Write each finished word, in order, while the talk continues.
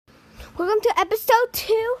Welcome to episode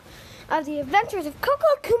 2 of the Adventures of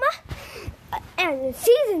Cococuma, and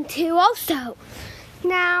season 2 also.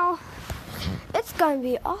 Now, it's going to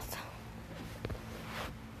be awesome.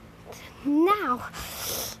 Now,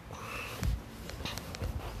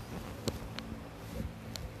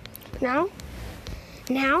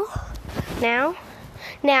 they're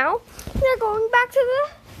going back to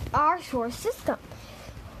our solar system,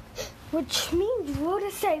 which means we're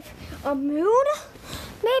to save a moon,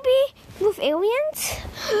 maybe with aliens.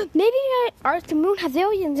 Maybe the moon has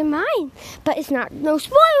aliens in mind, but it's not. No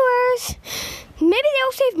spoilers. Maybe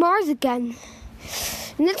they'll save Mars again.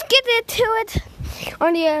 And let's get into it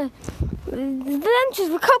on the Adventures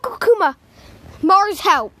with Cococuma. Mars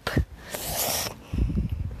help.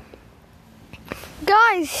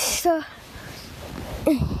 Guys,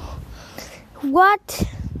 what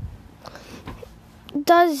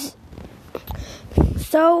does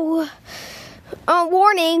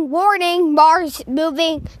warning, Mars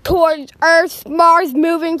moving towards Earth,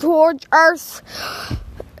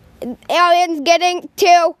 aliens getting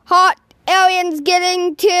too hot,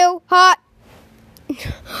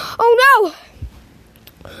 oh no,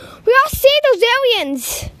 we gotta see those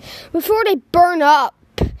aliens before they burn up.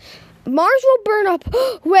 Mars will burn up.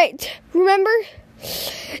 Wait, remember?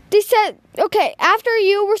 They said, okay, after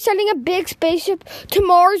you, we're sending a big spaceship to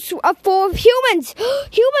Mars full of humans.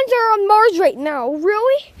 Humans are on Mars right now.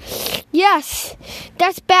 Really? Yes.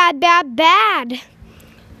 That's bad. That's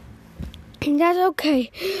okay.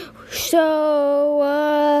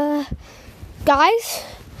 So, guys,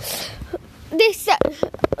 they said,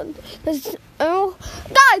 guys,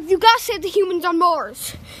 you gotta save the humans on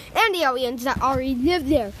Mars. And the aliens that already live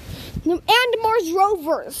there. And the Mars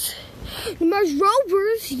rovers. The Mars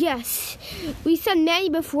rovers, yes. We sent many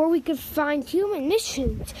before we could find human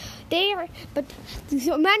missions. But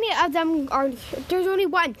so many of them are. There's only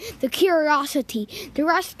one, the Curiosity. The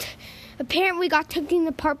rest apparently got taken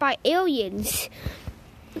apart by aliens.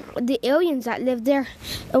 The aliens that lived there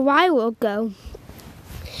a while ago.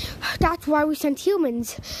 That's why we sent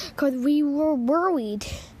humans, because we were worried.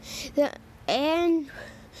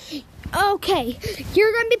 Okay,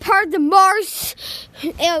 you're going to be part of the Mars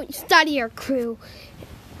studier crew.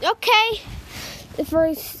 Okay?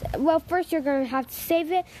 First you're going to have to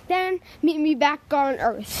save it, then meet me back on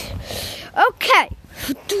Earth. Okay.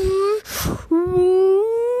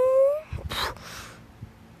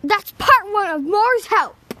 That's part 1 of Mars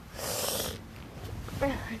Help.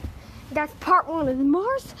 That's part 1 of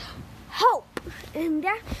Mars Help. And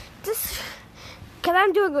that just, because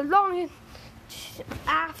I'm doing a long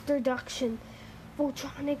afterduction.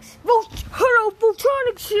 Voltronics. Hello,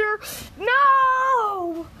 Voltronics here.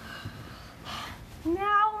 No!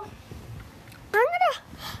 Now,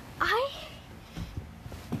 I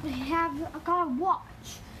got a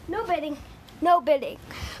watch. No bidding.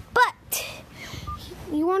 But,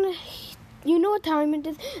 you know what time it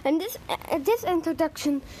is. And this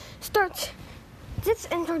introduction started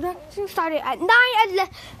at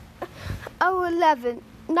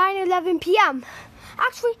 9:11 p.m.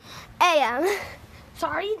 Actually, a.m.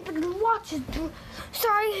 Sorry, the watch is.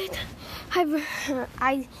 Sorry,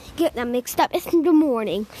 I get them mixed up. It's in the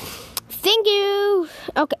morning. Thank you.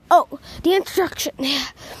 Okay. Oh, the introduction.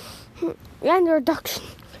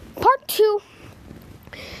 Part 2.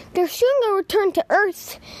 They're soon going to return to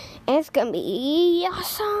Earth, and it's going to be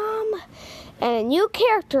awesome. And a new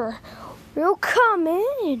character will come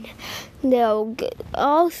in.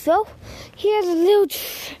 Also, here's a little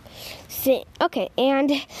thing. Okay,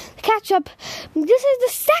 and catch up. This is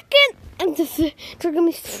the second, and there are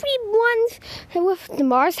going to be 3 ones with the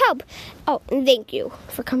Mars Help. Oh, and thank you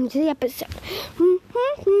for coming to the episode.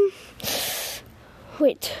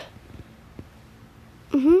 Wait.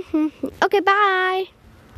 Okay, bye.